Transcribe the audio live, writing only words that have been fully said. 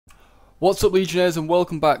What's up, Legionnaires, and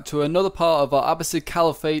welcome back to another part of our Abbasid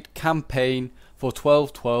Caliphate campaign for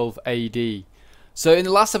 1212 AD. So in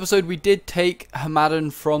the last episode we did take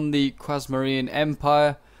Hamadan from the Khazarian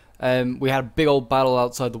Empire. We had a big old battle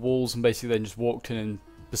outside the walls and basically then just walked in and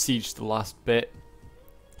besieged the last bit.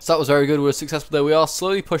 So that was very good, we were successful there. We are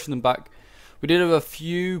slowly pushing them back. We did have a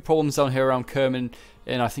few problems down here around Kerman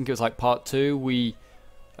in, I think it was like part 2. We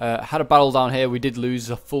had a battle down here. We did lose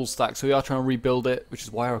a full stack, so we are trying to rebuild it, which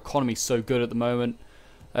is why our economy is so good at the moment.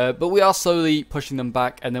 But we are slowly pushing them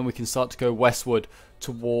back, and then we can start to go westward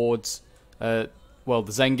towards, well,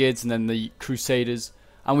 the Zengids and then the Crusaders,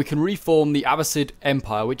 and we can reform the Abbasid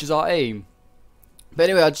Empire, which is our aim. But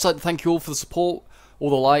anyway, I'd just like to thank you all for the support, all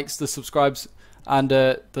the likes, the subscribes, and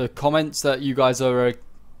the comments that you guys are,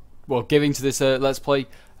 well, giving to this Let's Play.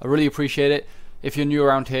 I really appreciate it. If you're new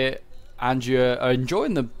around here, and you're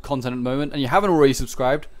enjoying the content at the moment, and you haven't already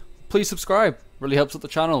subscribed, please subscribe. Really helps out the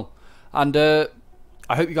channel. And I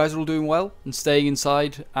hope you guys are all doing well and staying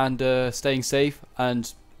inside and staying safe,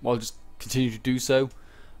 and well, just continue to do so.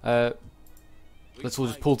 Let's all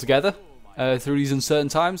just pull together through these uncertain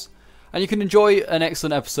times, and you can enjoy an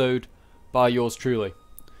excellent episode by yours truly.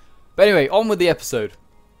 But anyway, on with the episode.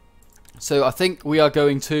 So I think we are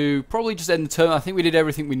going to probably just end the turn. I think we did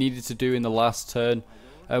everything we needed to do in the last turn.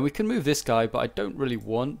 We can move this guy, but I don't really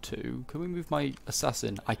want to. Can we move my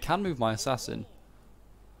assassin? I can move my assassin.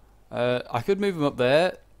 I could move him up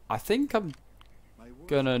there. I think I'm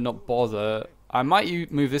gonna not bother. I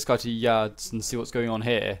might move this guy to yards and see what's going on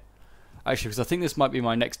here. Actually, because I think this might be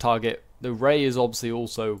my next target. The Ray is obviously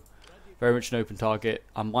also very much an open target.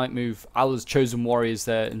 I might move Allah's chosen warriors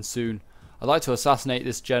there and soon. I'd like to assassinate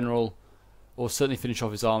this general, or certainly finish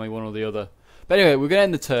off his army, one or the other. But anyway, we're gonna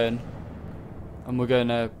end the turn. And we're going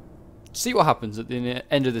to see what happens at the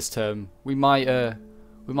end of this term. We might have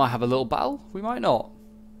a little battle. We might not.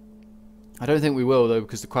 I don't think we will, though,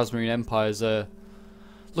 because the Khazarian Empire is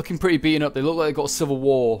looking pretty beaten up. They look like they've got a civil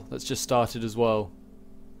war that's just started as well.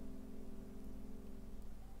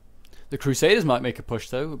 The Crusaders might make a push,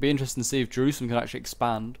 though. It'll be interesting to see if Jerusalem can actually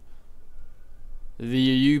expand.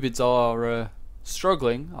 The Ayyubids are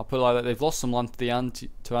struggling. I'll put it like that. They've lost some land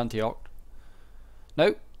to Antioch.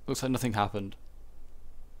 Nope. Looks like nothing happened.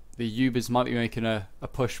 The Ayyubids might be making a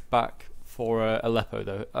push back for Aleppo,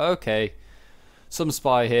 though. Okay, some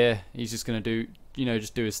spy here. He's just going to do,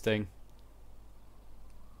 just do his thing.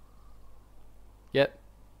 Yep,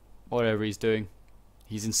 whatever he's doing.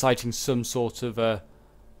 He's inciting some sort of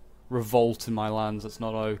revolt in my lands. That's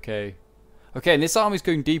not okay. Okay, and this army's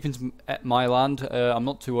going deep into my land. I'm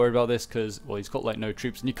not too worried about this because, well, he's got like no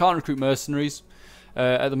troops, and you can't recruit mercenaries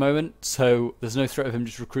at the moment, so there's no threat of him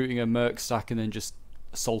just recruiting a merc stack and then just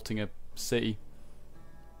assaulting a city.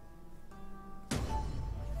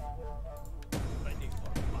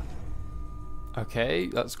 Okay,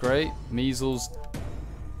 that's great. Measles.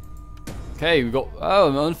 Okay, we've got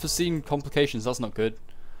unforeseen complications. That's not good.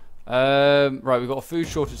 Right, we've got a food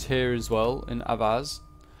shortage here as well in Avaz.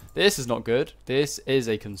 This is not good. This is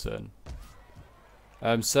a concern.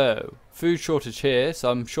 So food shortage here.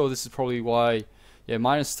 So I'm sure this is probably why. Yeah,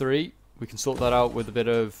 -3. We can sort that out with a bit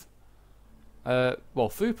of, well,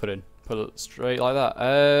 food pudding. Put it straight like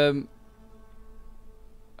that.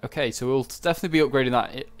 Okay, so we'll definitely be upgrading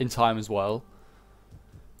that in time as well.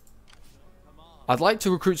 I'd like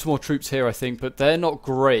to recruit some more troops here, I think, but they're not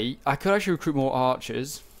great. I could actually recruit more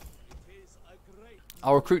archers.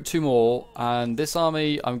 I'll recruit 2 more, and this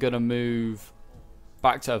army I'm going to move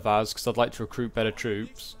back to Avaz because I'd like to recruit better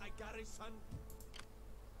troops.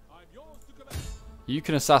 You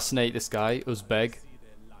can assassinate this guy, Uzbeg.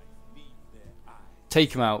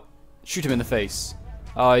 Take him out. Shoot him in the face.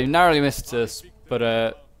 Oh, he narrowly missed us,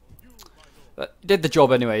 but did the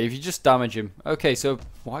job anyway. If you just damage him. Okay, so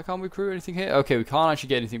why can't we recruit anything here? Okay, we can't actually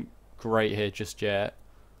get anything great here just yet.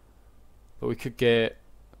 But we could get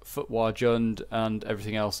Futwa, Jund, and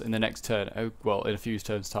everything else in the next turn. Oh, well, in a few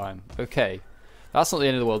turns' time. Okay. That's not the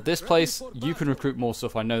end of the world. This place, you can recruit more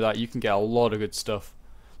stuff. I know that. You can get a lot of good stuff.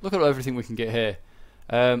 Look at everything we can get here.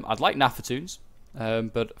 I'd like Nafatoons,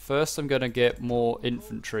 but first I'm going to get more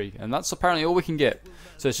infantry, and that's apparently all we can get.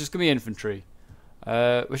 So it's just going to be infantry,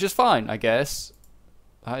 which is fine, I guess.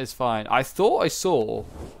 That is fine. I thought I saw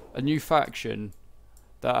a new faction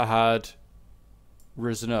that had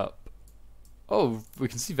risen up. Oh, we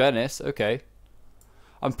can see Venice. Okay.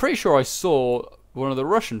 I'm pretty sure I saw one of the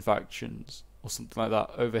Russian factions or something like that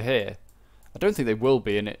over here. I don't think they will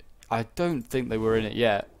be in it. I don't think they were in it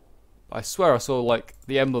yet. I swear I saw like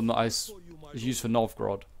the emblem that is used for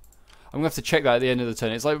Novgorod. I'm going to have to check that at the end of the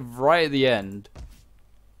turn. It's like right at the end.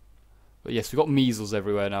 But yes, we've got measles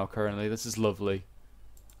everywhere now currently. This is lovely.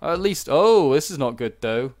 At least, oh, this is not good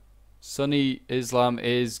though. Sunni Islam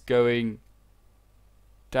is going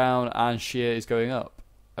down and Shia is going up.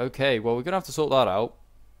 Okay, well we're going to have to sort that out.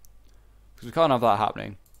 Because we can't have that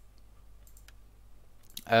happening.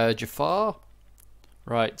 Jafar.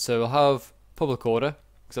 Right, so we'll have public order.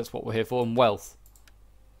 Because that's what we're here for. And wealth.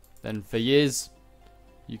 Then for years,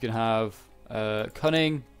 you can have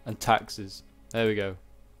cunning and taxes. There we go.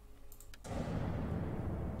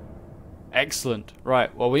 Excellent.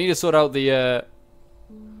 Right, well we need to sort out the... I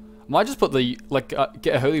might just put the...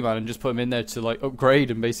 get a holy man and just put him in there to like upgrade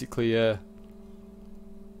and basically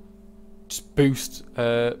just boost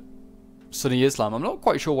Sunni Islam. I'm not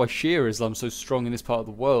quite sure why Shia Islam's so strong in this part of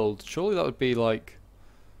the world. Surely that would be like...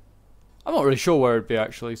 I'm not really sure where it'd be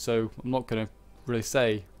actually, so I'm not going to really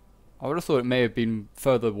say. I would have thought it may have been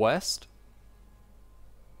further west.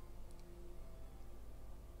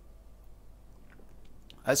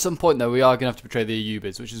 At some point though, we are going to have to betray the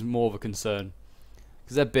Ayyubids, which is more of a concern.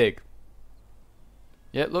 Because they're big.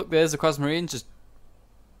 Yeah, look, there's the Khazarians just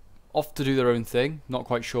off to do their own thing. Not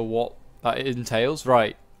quite sure what that entails.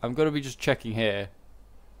 Right, I'm going to be just checking here.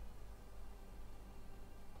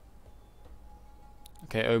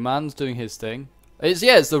 Okay, Oman's doing his thing. It's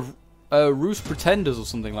the Rus Pretenders or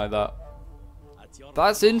something like that.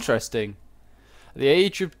 That's interesting. At the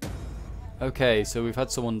age of... Okay, so we've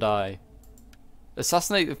had someone die.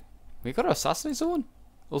 Assassinate... We got to assassinate someone?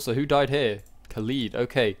 Also, who died here? Khalid.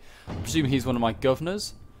 Okay. I presume he's one of my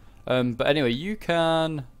governors. But anyway, you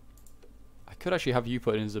can... I could actually have you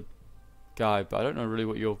put in as a guy, but I don't know really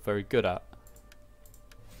what you're very good at.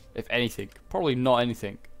 If anything. Probably not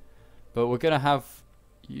anything. But we're going to have...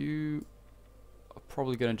 You are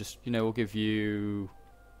probably going to just, you know, we'll give you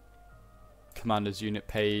commander's unit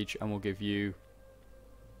page and we'll give you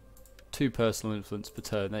 2 personal influence per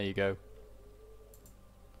turn. There you go.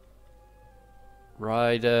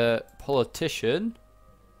 Rider, politician,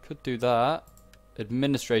 could do that.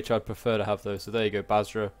 Administrator, I'd prefer to have those. So there you go,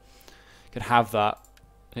 Basra can have that.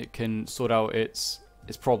 It can sort out its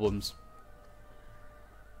problems.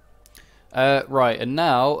 Right, and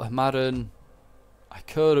now Hamadan. I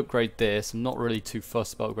could upgrade this. I'm not really too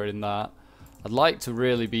fussed about upgrading that. I'd like to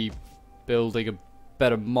really be building a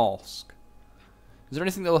better mosque. Is there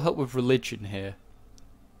anything that will help with religion here?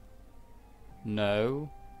 No.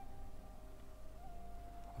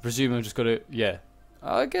 I presume I'm just going to... Yeah.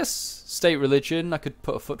 I guess state religion. I could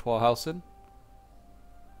put a footwall house in.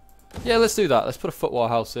 Yeah, let's do that. Let's put a footwall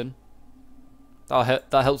house in.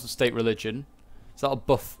 That helps with state religion. So that'll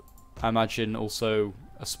buff, I imagine, also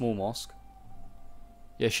a small mosque.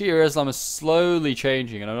 Yeah, Shia Islam is slowly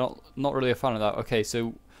changing, and I'm not really a fan of that. Okay,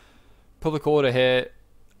 so public order here.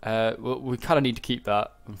 We kind of need to keep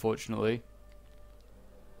that, unfortunately.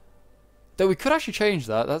 Though we could actually change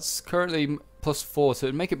that. That's currently +4, so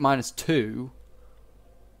it'd make it -2.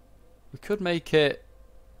 We could make it...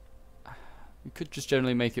 We could just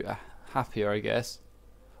generally make it happier, I guess.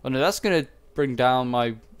 Oh no, that's going to bring down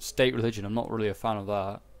my state religion. I'm not really a fan of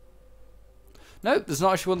that. Nope, there's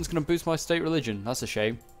not actually one that's going to boost my state religion. That's a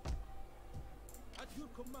shame.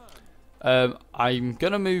 I'm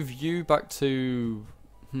going to move you back to...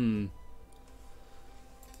 I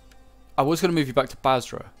was going to move you back to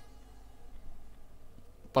Basra.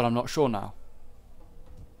 But I'm not sure now.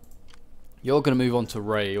 You're going to move on to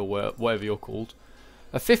Ray, or whatever you're called.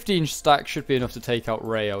 A 15 stack should be enough to take out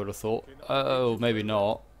Ray, I would have thought. Oh, maybe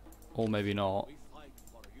not. Or maybe not.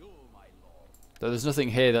 Though there's nothing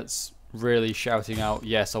here that's really shouting out,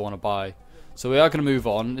 yes, I want to buy. So we are going to move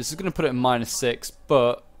on. This is going to put it in -6,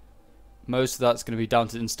 but most of that's going to be down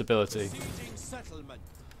to instability.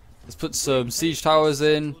 Let's put some siege towers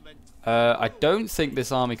in. I don't think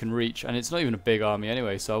this army can reach, and it's not even a big army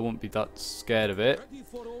anyway, so I won't be that scared of it.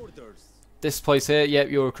 This place here, yep,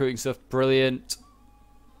 you're recruiting stuff, brilliant.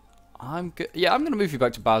 I'm going to move you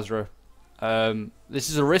back to Basra. This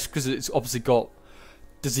is a risk because it's obviously got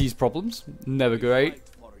disease problems. Never great.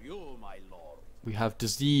 We have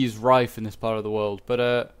disease rife in this part of the world,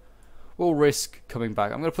 but we'll risk coming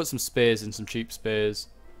back. I'm going to put some spears in, some cheap spears.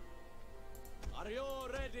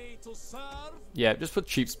 Yeah, just put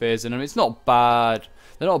cheap spears in them. It's not bad.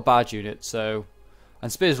 They're not a bad unit, so...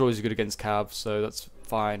 And spears are always good against cabs, so that's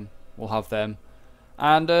fine. We'll have them.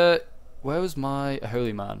 And, where was my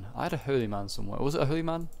holy man? I had a holy man somewhere. Was it a holy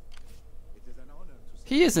man?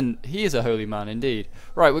 He isn't. He is a holy man, indeed.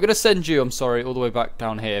 Right, we're going to send you, I'm sorry, all the way back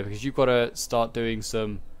down here, because you've got to start doing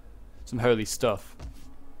some holy stuff.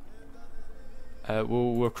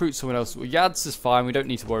 We'll recruit someone else. Well, Yads is fine. We don't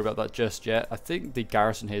need to worry about that just yet. I think the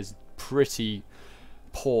garrison here is pretty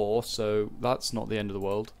poor, so that's not the end of the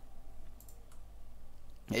world.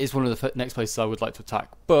 It is one of the next places I would like to attack,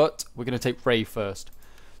 but we're going to take Ray first.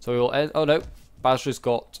 So we will end. Oh no, Basra's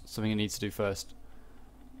got something he needs to do first.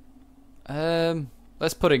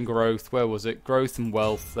 Let's put in growth. Where was it? Growth and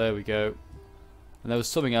wealth. There we go. And there was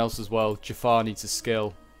something else as well. Jafar needs a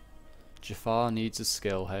skill. Jafar needs a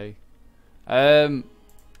skill. Hey.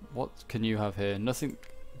 What can you have here? Nothing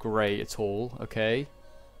great at all. Okay.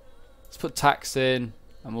 Let's put tax in,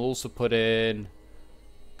 and we'll also put in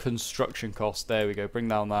construction cost. There we go. Bring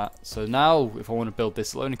down that. So now, if I want to build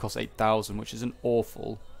this, it'll only cost 8,000, which isn't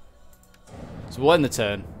awful. So we'll end the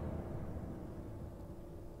turn.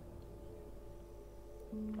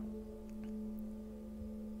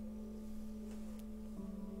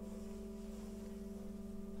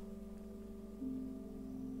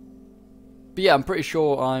 But yeah, I'm pretty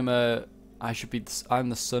sure I'm the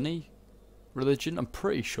Sunni religion. I'm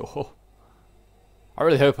pretty sure. I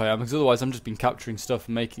really hope I am, because otherwise I'm just been capturing stuff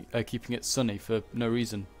and keeping it Sunni for no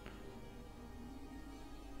reason.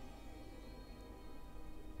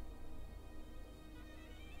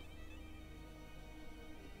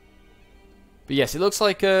 But yes, it looks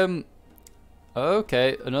like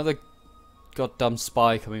okay, another goddamn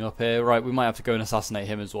spy coming up here. Right, we might have to go and assassinate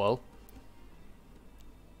him as well.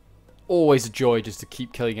 Always a joy just to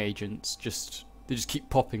keep killing agents. They just keep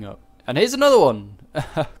popping up. And here's another one.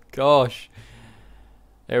 Gosh.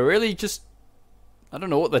 They're really just, I don't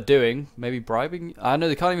know what they're doing. Maybe bribing? I know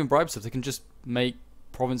they can't even bribe stuff. They can just make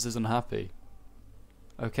provinces unhappy.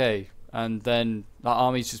 Okay. And then that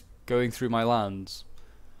army's just going through my lands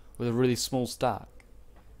with a really small stack.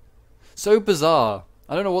 So bizarre.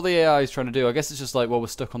 I don't know what the AI is trying to do. I guess it's just like, well, we're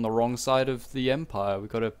stuck on the wrong side of the empire. We've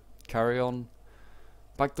got to carry on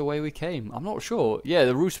back the way we came. I'm not sure. Yeah,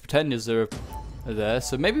 the Rus pretenders are there,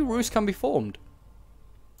 so maybe Rus can be formed.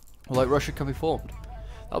 Or like Russia can be formed.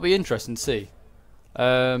 That'll be interesting to see.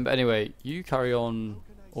 Anyway, you carry on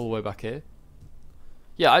all the way back here.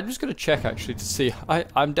 Yeah, I'm just going to check actually to see.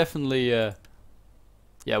 I'm definitely,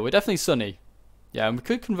 yeah, we're definitely Sunni. Yeah, and we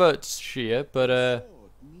could convert to Shia, but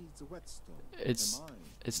it's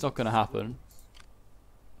not going to happen.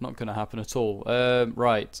 Not going to happen at all.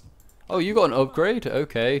 Right. Oh, you got an upgrade?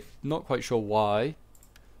 Okay. Not quite sure why.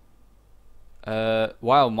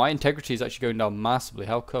 Wow, my integrity is actually going down massively.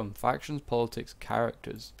 How come? Factions, politics,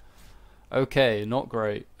 characters. Okay, not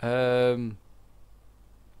great. Let's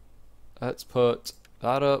put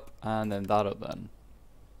that up and then that up then.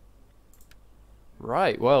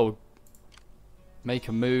 Right, well, make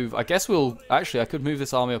a move. I guess we'll... Actually, I could move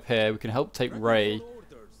this army up here. We can help take Ray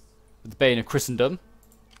with the Bane of Christendom.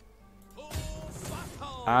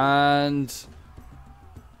 And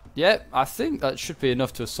yeah, I think that should be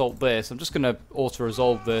enough to assault this. I'm just going to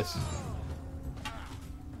auto-resolve this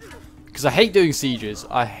because I hate doing sieges.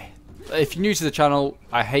 If you're new to the channel,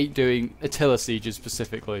 I hate doing Attila sieges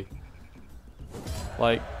specifically.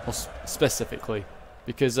 Like, or specifically,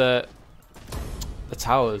 because the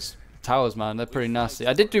towers, man, they're pretty nasty.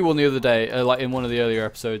 I did do one the other day, like in one of the earlier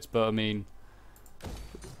episodes, but I mean,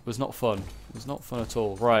 it was not fun. It was not fun at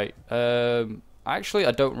all. Right. Actually,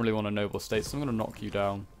 I don't really want a noble estate, so I'm going to knock you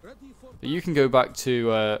down. But you can go back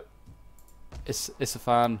to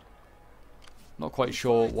Isfahan. Not quite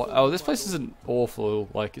sure what... Oh, this place isn't awful.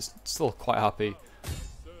 Like, it's still quite happy.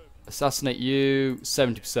 Assassinate you.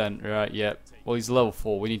 70%. Right, yeah. Well, he's level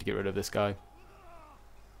 4. We need to get rid of this guy.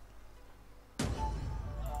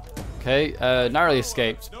 Okay, narrowly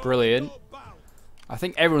escaped. Brilliant. I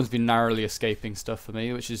think everyone's been narrowly escaping stuff for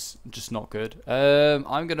me, which is just not good.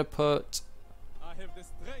 I'm going to put...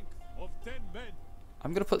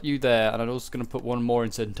 I'm going to put you there, and I'm also going to put one more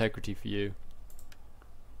into integrity for you.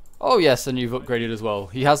 Oh yes, and you've upgraded as well.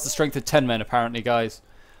 He has the strength of 10 men apparently, guys.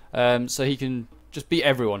 So he can just beat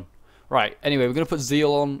everyone. Right, anyway, we're going to put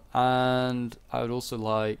zeal on, and I would also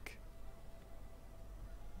like...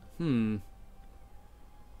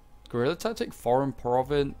 Guerrilla tactic, foreign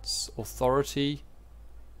province, authority.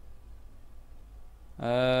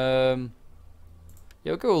 Yeah,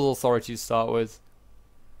 we'll go with authority to start with.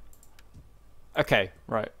 Okay,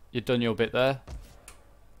 right. You've done your bit there.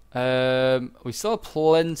 We still have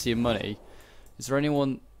plenty of money. Is there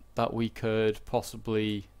anyone that we could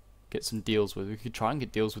possibly get some deals with? We could try and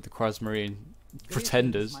get deals with the Krasmarine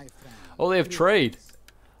pretenders. Oh, they have trade.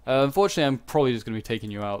 Unfortunately, I'm probably just going to be taking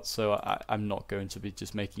you out, so I'm not going to be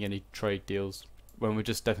just making any trade deals when we're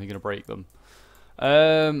just definitely going to break them.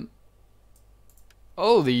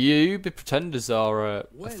 Oh, the Yubi pretenders are a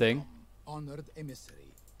thing. Honored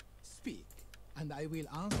emissary. Speak, and I will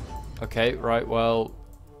answer. Okay, right, well,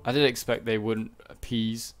 I did expect they wouldn't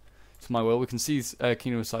appease to my will. We can see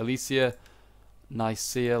Kingdom of Silesia,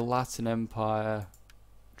 Nicaea, Latin Empire,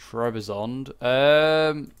 Trebizond.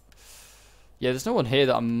 Yeah, there's no one here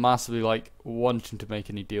that I'm massively like wanting to make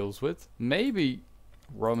any deals with. Maybe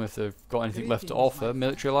Rome if they've got anything left to offer.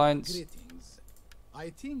 Military alliance. Greetings. I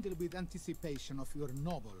tingle with anticipation of your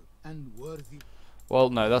noble and worthy. Well,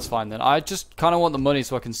 no, that's fine then. I just kind of want the money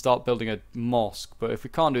so I can start building a mosque. But if we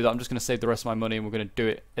can't do that, I'm just going to save the rest of my money and we're going to do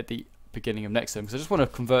it at the beginning of next term. Because I just want to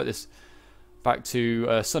convert this back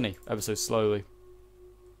to sunny ever so slowly.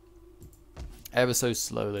 Ever so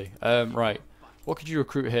slowly. Right. What could you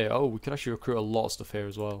recruit here? Oh, we could actually recruit a lot of stuff here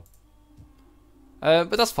as well.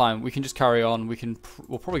 But that's fine. We can just carry on.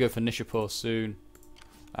 We'll probably go for Nishapur soon.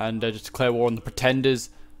 And just declare war on the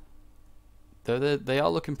pretenders. They are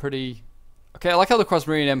looking pretty... Okay, I like how the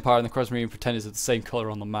Khwarazmian Empire and the Khwarazmian Pretenders are the same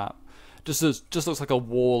colour on the map. Just looks like a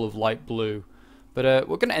wall of light blue. But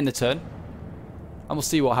we're going to end the turn. And we'll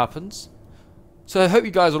see what happens. So I hope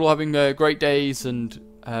you guys are all having great days. And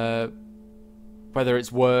whether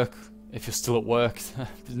it's work, if you're still at work.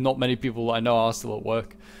 Not many people I know are still at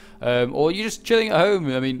work. Or you're just chilling at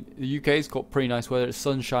home. I mean, the UK's got pretty nice weather. It's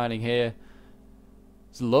sun shining here.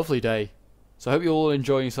 It's a lovely day. So I hope you're all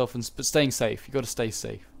enjoying yourself and staying safe. You've got to stay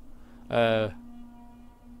safe. Have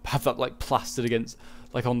that like plastered against,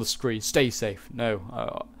 like on the screen. Stay safe.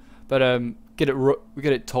 No, but we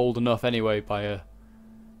get it told enough anyway by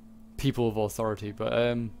people of authority. But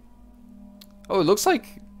oh, it looks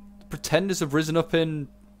like the pretenders have risen up in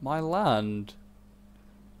my land.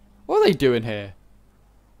 What are they doing here?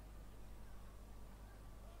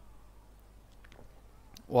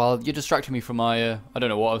 Well, you're distracting me from my. I don't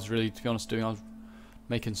know what I was really, to be honest, doing. I was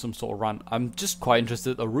making some sort of rant. I'm just quite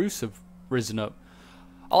interested that the Rus have risen up.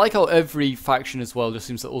 I like how every faction as well just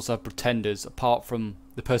seems to also have pretenders, apart from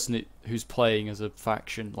the person who's playing as a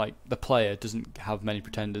faction. Like, the player doesn't have many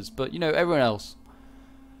pretenders, but, you know, everyone else,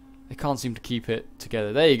 they can't seem to keep it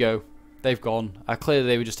together. There you go. They've gone. Clearly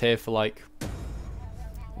they were just here for, like,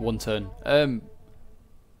 one turn.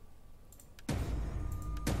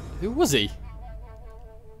 Who was he?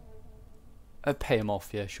 Pay him off,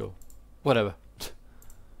 yeah, sure. Whatever.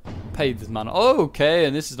 Pay this man. Oh, okay,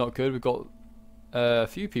 and this is not good. We've got a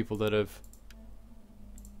few people that have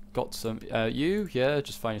got some. You, yeah,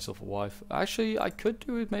 just find yourself a wife. Actually, I could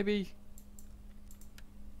do with maybe.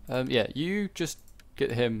 Yeah, you just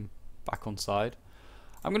get him back on side.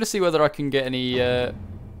 I'm gonna see whether I can get any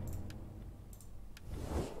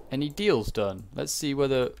deals done. Let's see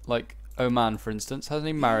whether, like, Oman, for instance, has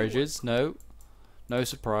any marriages. No, no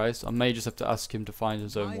surprise. I may just have to ask him to find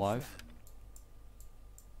his own wife.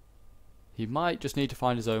 He might just need to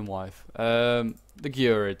find his own wife. The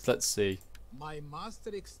Gurids, let's see. My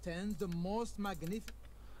master extends the most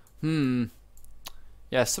magnificent.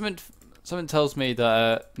 Yeah, something tells me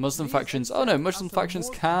that Muslim factions. Oh no, Muslim factions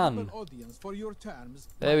can.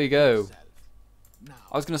 There we go.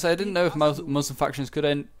 I was gonna say I didn't know if Muslim factions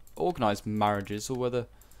could organise marriages or whether,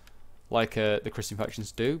 like the Christian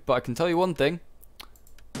factions do. But I can tell you one thing: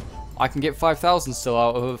 I can get 5,000 still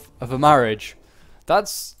out of a marriage.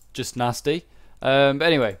 That's just nasty. But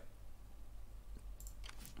anyway,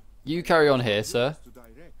 you carry on here, sir.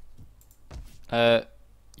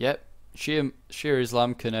 Yep. Shia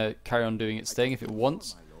Islam can carry on doing its thing if it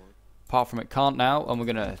wants. Apart from it can't now, and we're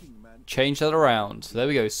gonna change that around. So there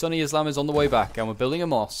we go. Sunni Islam is on the way back, and we're building a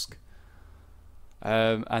mosque.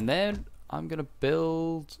 And then I'm gonna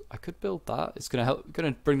build. I could build that. It's gonna help.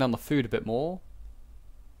 Gonna bring down the food a bit more.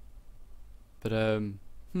 But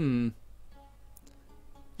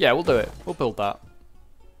yeah, we'll do it. We'll build that.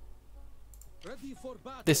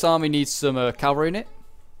 This army needs some cavalry in it.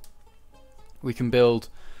 We can build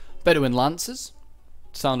Bedouin lancers.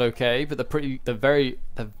 Sound okay, but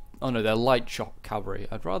oh no, they're light shock cavalry.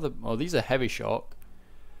 I'd rather. Oh, these are heavy shock.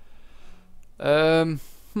 I'm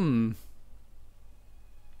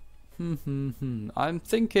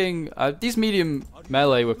thinking these medium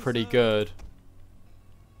melee were pretty good.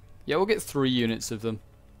 Yeah, we'll get 3 units of them.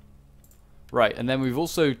 Right, and then we've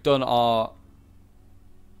also done our.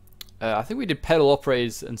 I think we did pedal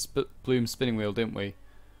operators and bloom spinning wheel, didn't we?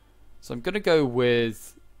 So I'm gonna go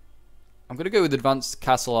with advanced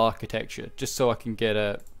castle architecture, just so I can get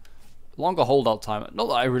a longer holdout time. Not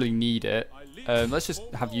that I really need it. Let's just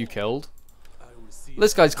have you killed.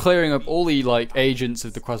 This guy's clearing up all the like agents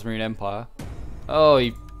of the Khwarazmian Empire. Oh,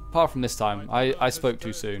 apart from this time, I spoke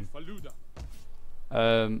too soon.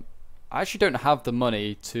 I actually don't have the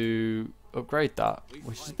money to upgrade that,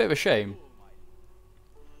 which is a bit of a shame.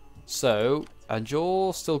 So, and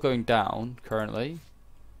you're still going down currently.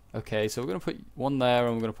 Okay, so we're going to put one there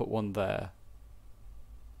and we're going to put one there.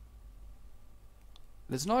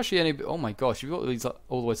 There's not actually any. Oh my gosh, you've got these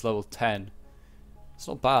all the way to level 10. It's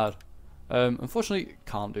not bad. Unfortunately,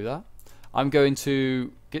 can't do that. I'm going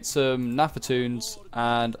to get some Nafatoons,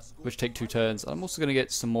 and which take 2 turns. I'm also going to get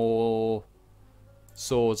some more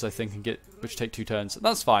swords, I think, and get which take 2 turns.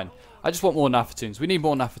 That's fine. I just want more Nafatoons. We need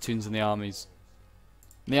more Nafatoons in the armies.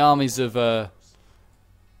 In the armies of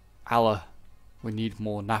Allah, we need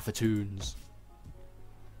more Nafatoons.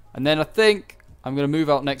 And then I think I'm going to move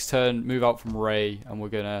out next turn, move out from Ray, and we're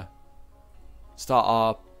going to start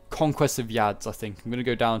our conquest of Yads, I think. I'm going to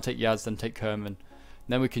go down, take Yads, then take Kerman.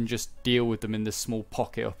 And then we can just deal with them in this small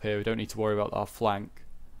pocket up here. We don't need to worry about our flank.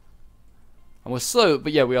 And we're slow,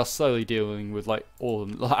 but yeah, we are slowly dealing with like all of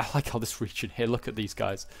them. I like how this region here, look at these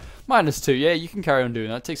guys. -2, yeah, you can carry on doing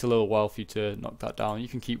that. It takes a little while for you to knock that down. You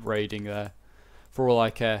can keep raiding there, for all I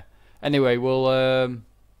care. Anyway, we'll,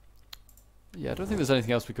 yeah, I don't think there's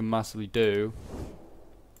anything else we can massively do.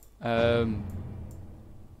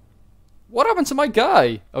 What happened to my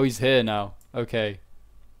guy? Oh, he's here now. Okay.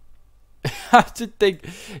 I did think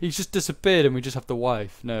he's just disappeared and we just have the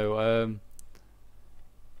wife. No,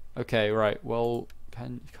 okay, right. Well,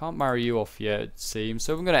 can't marry you off yet, it seems.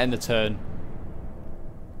 So I'm going to end the turn.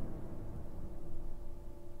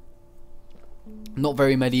 Not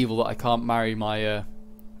very medieval that I can't marry my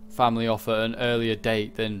family off at an earlier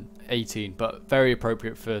date than 18, but very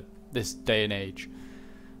appropriate for this day and age.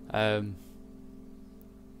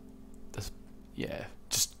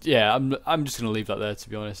 Yeah, I'm just going to leave that there, to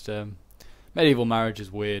be honest. Medieval marriage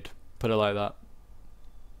is weird, put it like that.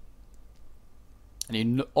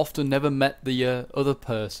 And you often never met the other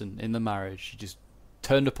person in the marriage. You just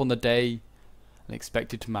turned up on the day and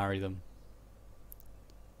expected to marry them.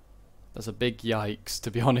 That's a big yikes,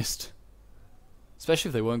 to be honest. Especially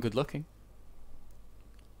if they weren't good looking.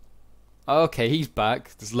 Okay, he's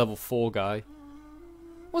back. This level 4 guy.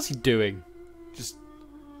 What's he doing? Just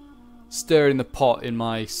stirring the pot in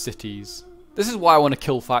my cities. This is why I want to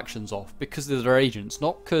kill factions off, because they're their agents,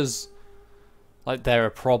 not because like they're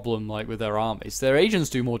a problem like with their armies. Their agents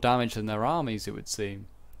do more damage than their armies, it would seem.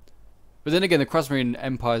 But then again, the Krasmarian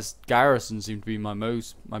Empire's garrison seem to be my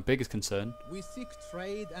biggest concern. We seek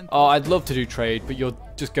trade and oh, I'd love to do trade, but you're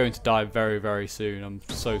just going to die very, very soon. I'm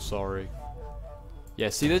so sorry. Yeah,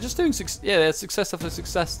 see, they're just doing there's success after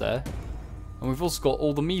success there. And we've also got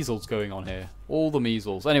all the measles going on here. All the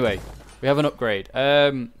measles. Anyway, we have an upgrade.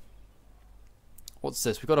 What's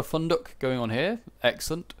this? We've got a funduk going on here.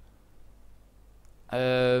 Excellent.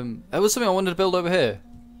 There was something I wanted to build over here.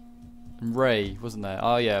 Ray, wasn't there?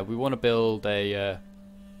 Oh yeah, we want to build a...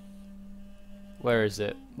 where is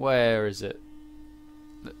it? Where is it?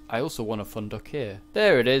 I also want a funduk here.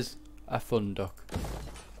 There it is. A funduk.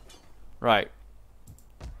 Right.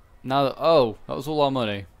 Now that... oh, that was all our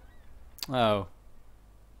money. Oh.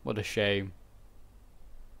 What a shame.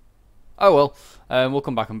 Oh well. We'll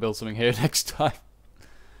come back and build something here next time.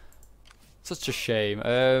 Such a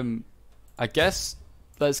shame. I guess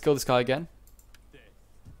let's kill this guy again.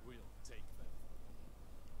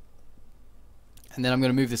 And then I'm going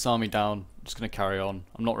to move this army down. I'm just going to carry on.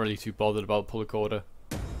 I'm not really too bothered about public order.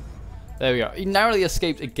 There we go. He narrowly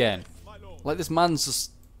escaped again. Like, this man's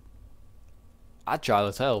just agile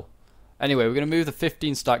as hell. Anyway, we're going to move the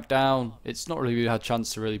 15 stack down. It's not really had a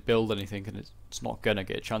chance to really build anything, and it's not going to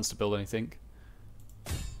get a chance to build anything.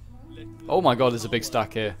 Oh my god, there's a big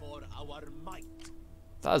stack here.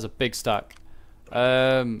 That is a big stack.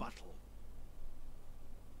 Yeah,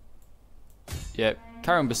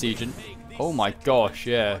 carry on besieging. Oh my gosh,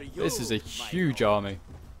 yeah. This is a huge army.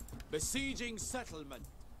 Besieging settlement.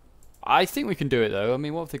 I think we can do it though. I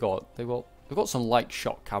mean, what have they got? They've got some light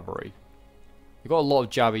shot cavalry. They've got a lot of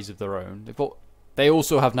jabbies of their own. They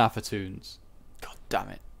also have Nafatoons. God damn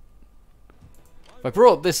it. If I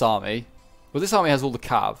brought up this army, well, this army has all the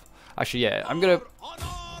cav. Actually, yeah, I'm gonna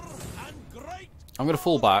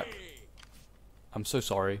fall back. I'm so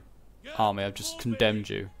sorry, army. I've just condemned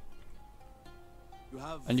you.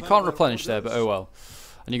 And you can't replenish there, but oh well.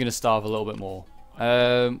 And you're going to starve a little bit more.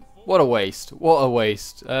 What a waste. What a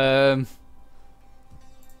waste. You're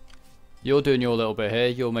doing your little bit here.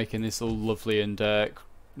 You're making this all lovely and, I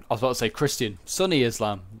was about to say Christian. Sunny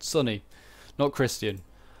Islam. Sunny. Not Christian.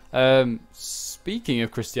 Speaking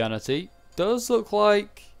of Christianity, does look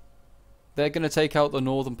like they're going to take out the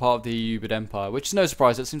northern part of the Ayyubid Empire, which is no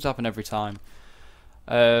surprise. It seems to happen every time.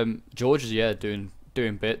 Georgia's, yeah, doing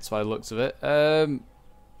bits by the looks of it.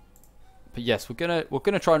 But yes, we're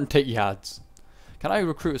gonna try and take Yads. Can I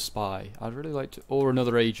recruit a spy? I'd really like to, or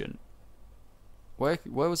another agent. Where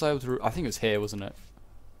was I able to? I think it was here, wasn't it?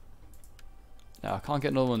 No, I can't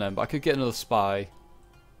get another one then, but I could get another spy,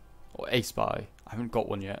 or a spy. I haven't got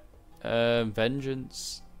one yet.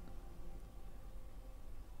 Vengeance.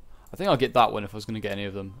 I think I'll get that one if I was going to get any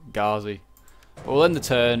of them. Ghazi. But we'll end the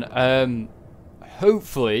turn.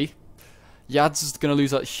 Hopefully, Yads is going to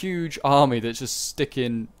lose that huge army that's just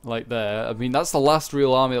sticking like there. I mean, that's the last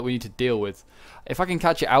real army that we need to deal with. If I can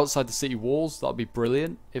catch it outside the city walls, that'll be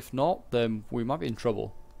brilliant. If not, then we might be in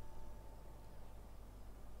trouble.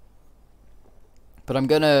 But I'm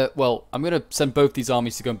going to send both these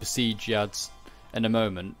armies to go and besiege Yads in a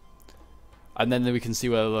moment. And then we can see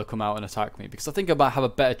whether they'll come out and attack me. Because I think I might have a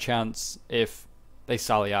better chance if they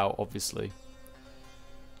sally out, obviously.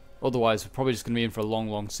 Otherwise, we're probably just going to be in for a long,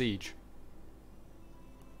 long siege.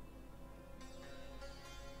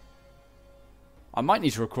 I might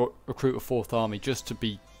need to recruit a 4th army just to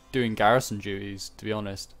be doing garrison duties, to be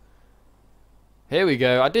honest. Here we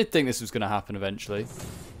go. I did think this was going to happen eventually.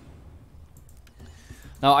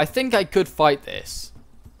 Now, I think I could fight this.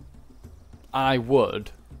 And I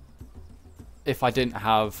would. If I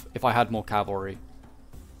had more cavalry.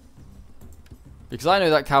 Because I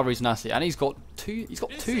know that cavalry's nasty. And he's got two,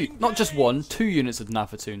 not just one, 2 units of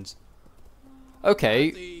Nafatoons.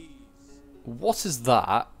 Okay. What is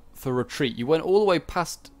that for retreat? You went all the way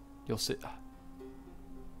past your city.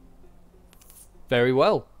 Very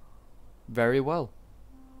well. Very well.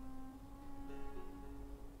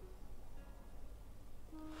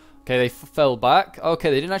 Okay, they fell back.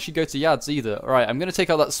 Okay, they didn't actually go to Yads either. Alright, I'm going to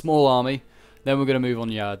take out that small army. Then we're going to move on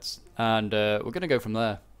Yads. And we're going to go from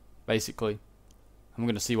there, basically. I'm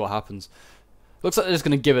going to see what happens. Looks like they're just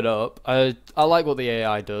going to give it up. I like what the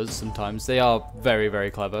AI does sometimes. They are very,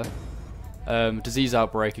 very clever. Disease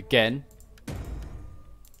outbreak again.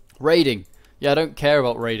 Raiding. Yeah, I don't care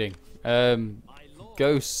about raiding.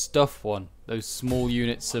 Go stuff one. Those small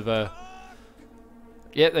units of...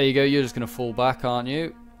 Yep, there you go. You're just going to fall back, aren't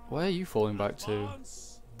you? Where are you falling back to?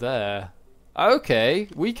 There. Okay,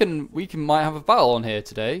 we might have a battle on here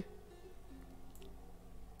today.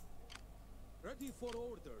 Ready for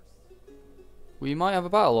orders. We might have a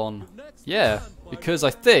battle on. Yeah, because I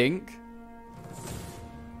think...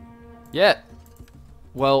 Yeah.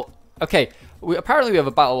 Well, okay. Apparently we have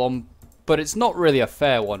a battle on, but it's not really a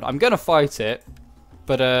fair one. I'm going to fight it,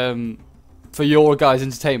 but for your guys'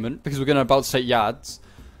 entertainment, because we're about to take Yads,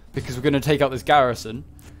 because we're going to take out this garrison.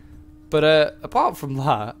 But apart from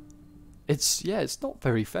that, it's not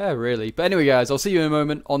very fair really. But anyway guys, I'll see you in a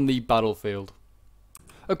moment on the battlefield.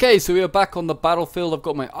 Okay, so we are back on the battlefield. I've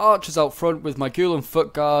got my archers out front with my Gulen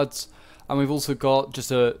foot guards, and we've also got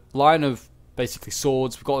just a line of basically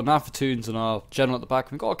swords. We've got the Nafatoons and our general at the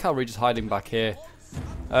back. We've got our cavalry just hiding back here.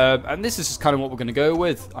 And this is just kind of what we're going to go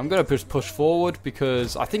with. I'm going to just push forward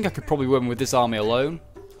because I think I could probably win with this army alone.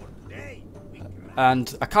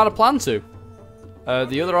 And I kind of plan to.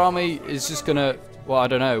 The other army is just going to... Well, I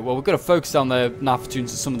don't know. Well, we're going to focus down the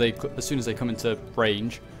Nafatoons as soon as they come into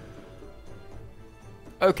range.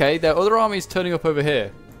 Okay, their other army is turning up over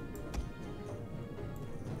here.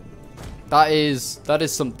 That is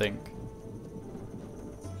something.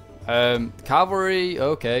 Cavalry,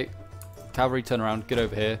 okay. Cavalry, turn around, get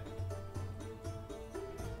over here.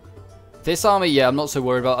 This army, yeah, I'm not so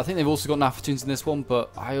worried about. I think they've also got Nafatoons in this one,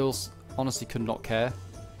 but I also honestly could not care.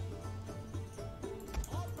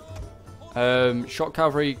 Shot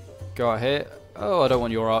cavalry, go out here. Oh, I don't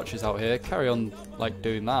want your archers out here. Carry on, like,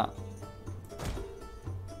 doing that.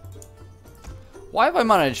 Why have I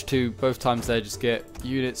managed to, both times there, just get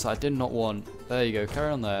units I did not want? There you go,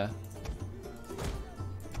 carry on there.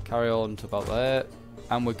 Carry on to about there.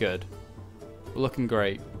 And we're good. We're looking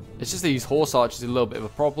great. It's just these horse archers are a little bit of a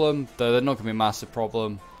problem, though they're not going to be a massive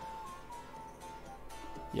problem.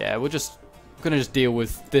 Yeah, we're going to just deal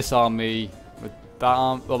with this army, with that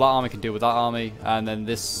army. Well, that army can deal with that army, and then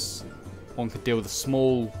this one could deal with a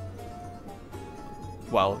small...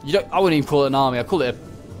 Well, I wouldn't even call it an army, I'd call it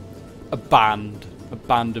a band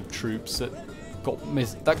of troops that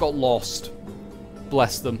got lost.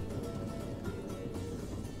 Bless them.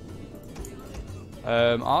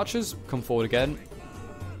 Archers, come forward again.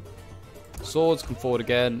 Swords, come forward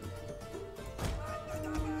again.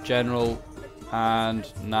 General and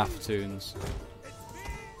Nafatoons.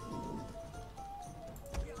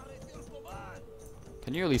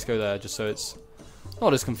 Can you at least go there, just so it's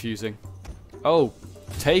not as confusing? Oh,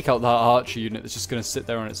 take out that archer unit that's just going to sit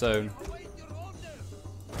there on its own.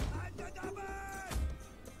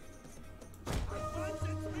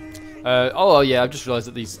 Oh yeah, I've just realised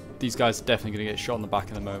that these guys are definitely going to get shot in the back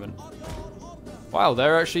in a moment. Wow,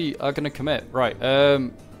 they're actually going to commit. Right,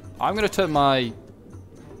 I'm going to turn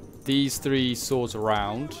these 3 swords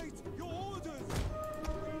around.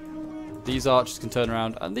 These archers can turn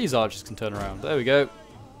around, and these archers can turn around. There we go.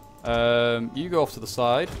 You go off to the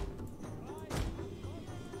side.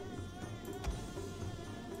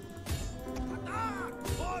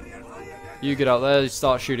 You get out there,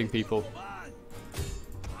 start shooting people.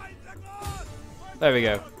 There we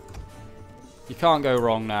go. You can't go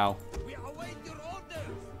wrong now.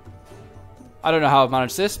 I don't know how I've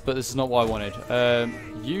managed this, but this is not what I wanted.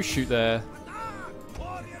 You shoot there.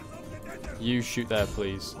 You shoot there,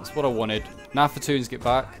 please. That's what I wanted. Nafatoons, get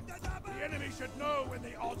back. The enemy should know when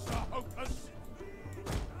the odds are hopeless.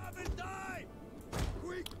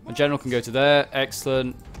 My general can go to there.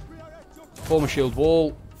 Excellent. Form a shield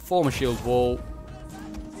wall. Form a shield wall.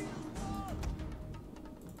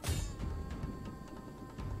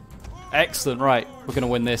 Excellent. Right, we're going to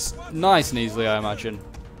win this nice and easily, I imagine.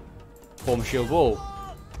 Form a shield wall.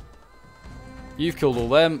 You've killed all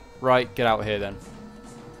them. Right, get out of here then.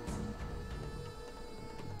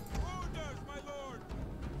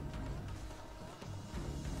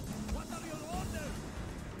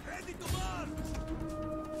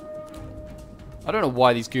 I don't know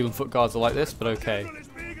why these Gulen foot guards are like this, but okay.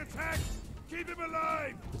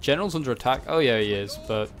 The general's under attack. Oh yeah, he is,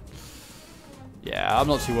 but yeah, I'm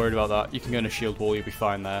not too worried about that. You can go in a shield wall, you'll be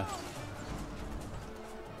fine there.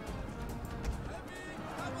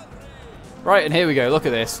 Right, and here we go. Look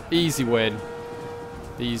at this. Easy win.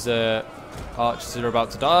 These archers are about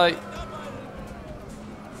to die.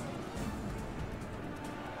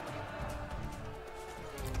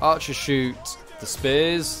 Archers shoot the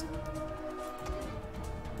spears.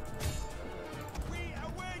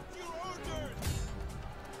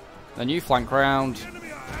 Then you flank round.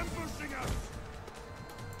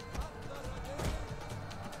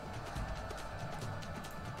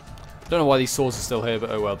 Don't know why these swords are still here, but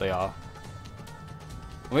oh well, they are.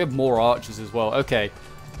 And we have more archers as well. Okay.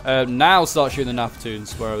 Now start shooting the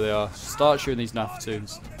Nafatoons, wherever they are. Start shooting these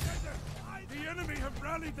Nafatoons. The enemy have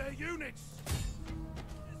rallied their units.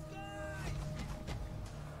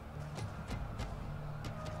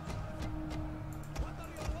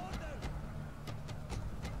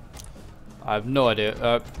 I have no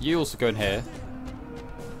idea. You also go in here.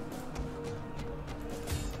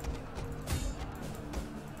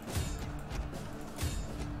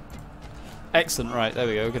 Excellent, right, there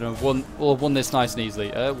we go. We'll have won this nice and easily.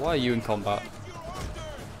 Why are you in combat?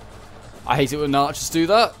 I hate it when archers do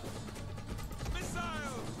that.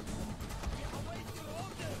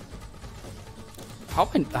 How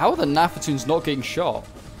are the Nafatoons not getting shot?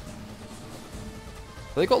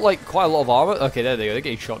 Have they got like quite a lot of armor? Okay, there they go. They're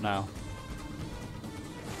getting shot now.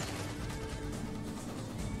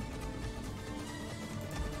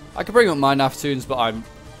 I could bring up my Nafatoons, but I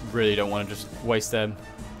really don't want to just waste them.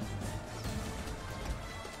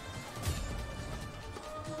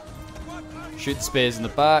 Shoot the spears in the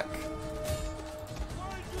back.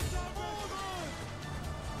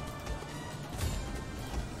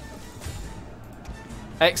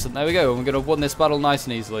 Excellent, there we go. We're going to have won this battle nice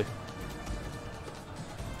and easily.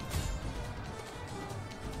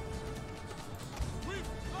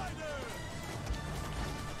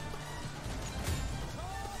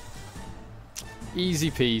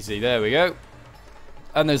 Easy peasy, there we go.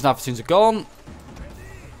 And those Nafatoons are gone.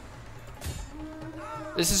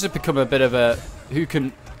 This has become a bit of a who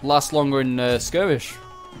can last longer in skirmish.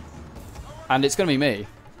 And it's going to be me.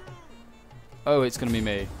 Oh, it's going to be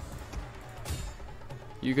me.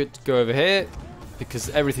 You get to go over here, because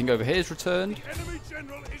everything over here is returned. The enemy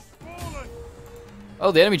general is fallen.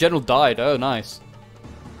 Oh, the enemy general died. Oh, nice.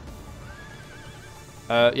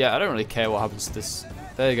 Yeah, I don't really care what happens to this.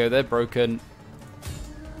 There you go, they're broken.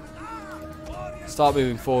 Start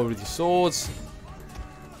moving forward with your swords.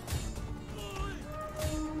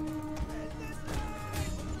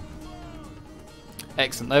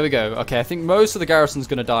 Excellent, there we go. Okay, I think most of the garrison's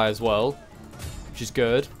going to die as well, which is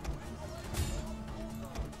good.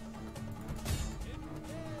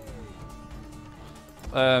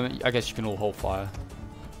 I guess you can all hold fire.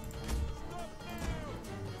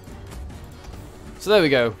 So there we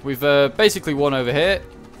go. We've basically won over here.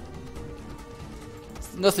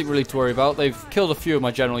 Nothing really to worry about. They've killed a few of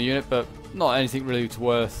my general unit, but not anything really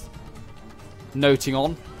worth noting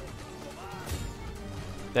on.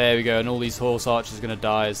 There we go, and all these horse archers are going to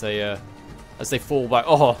die as they fall back.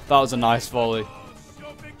 Oh, that was a nice volley.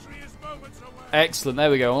 Excellent.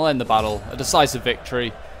 There we go. We'll end the battle. A decisive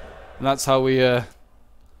victory, and that's how we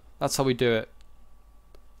do it.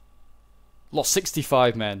 Lost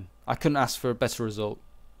 65 men. I couldn't ask for a better result.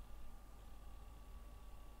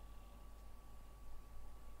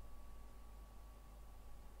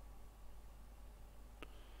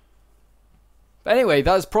 But anyway,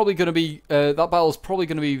 that's probably going to be that battle's probably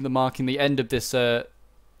going to be marking the end of this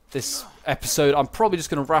this episode. I'm probably just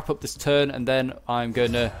going to wrap up this turn, and then I'm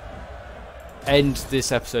going to end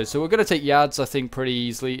this episode. So we're going to take Yads, I think, pretty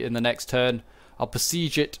easily in the next turn. I'll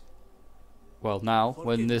besiege it well, now,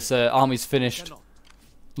 when this army's finished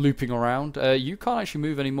looping around. You can't actually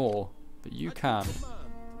move anymore, but you can.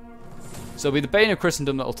 So it'll be the Bane of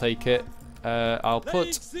Christendom that'll take it. I'll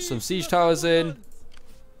put some siege towers in.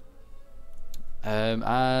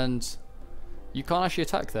 And you can't actually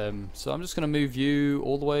attack them. So I'm just going to move you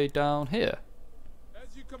all the way down here.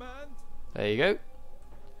 There you go.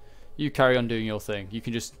 You carry on doing your thing. You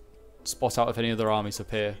can just spot out if any other armies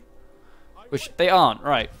appear. Which they aren't.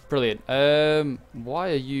 Right, brilliant. Why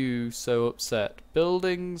are you so upset?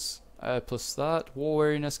 Buildings, plus that. War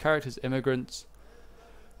weariness, characters, immigrants.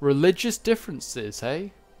 Religious differences,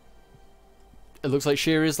 hey? It looks like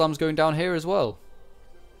Shia Islam's going down here as well.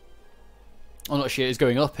 Oh, not Shia, it's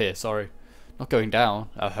going up here, sorry. Not going down.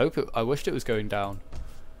 I wished it was going down.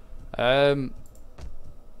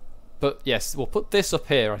 But yes, we'll put this up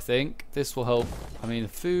here, I think. This will help. I mean, the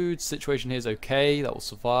food situation here is okay. That will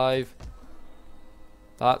survive.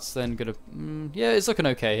 That's then going to... yeah, it's looking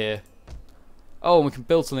okay here. Oh, and we can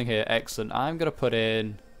build something here. Excellent. I'm going to put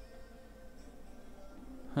in...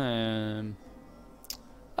 I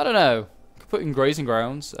don't know. Could put in grazing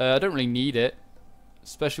grounds. I don't really need it.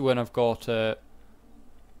 Especially when I've got... other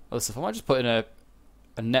stuff. I might just put in a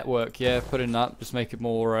network. Yeah, put in that. Just make it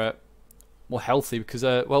more... more healthy because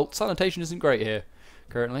well, sanitation isn't great here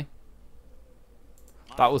currently.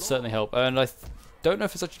 That will certainly help, and I don't know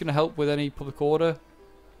if it's actually going to help with any public order.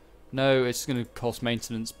 No, it's going to cost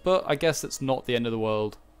maintenance, but I guess it's not the end of the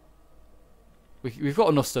world. We've got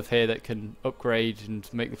enough stuff here that can upgrade and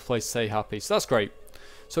make the place stay happy, so that's great.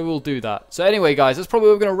 So we'll do that. So anyway, guys, that's probably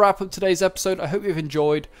where we're going to wrap up today's episode. I hope you've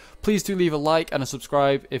enjoyed. Please do leave a like and a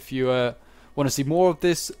subscribe if you want to see more of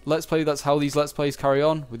this Let's Play. That's how these Let's Plays carry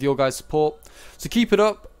on, with your guys' support. So keep it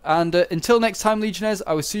up, and until next time, Legionnaires,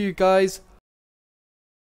 I will see you guys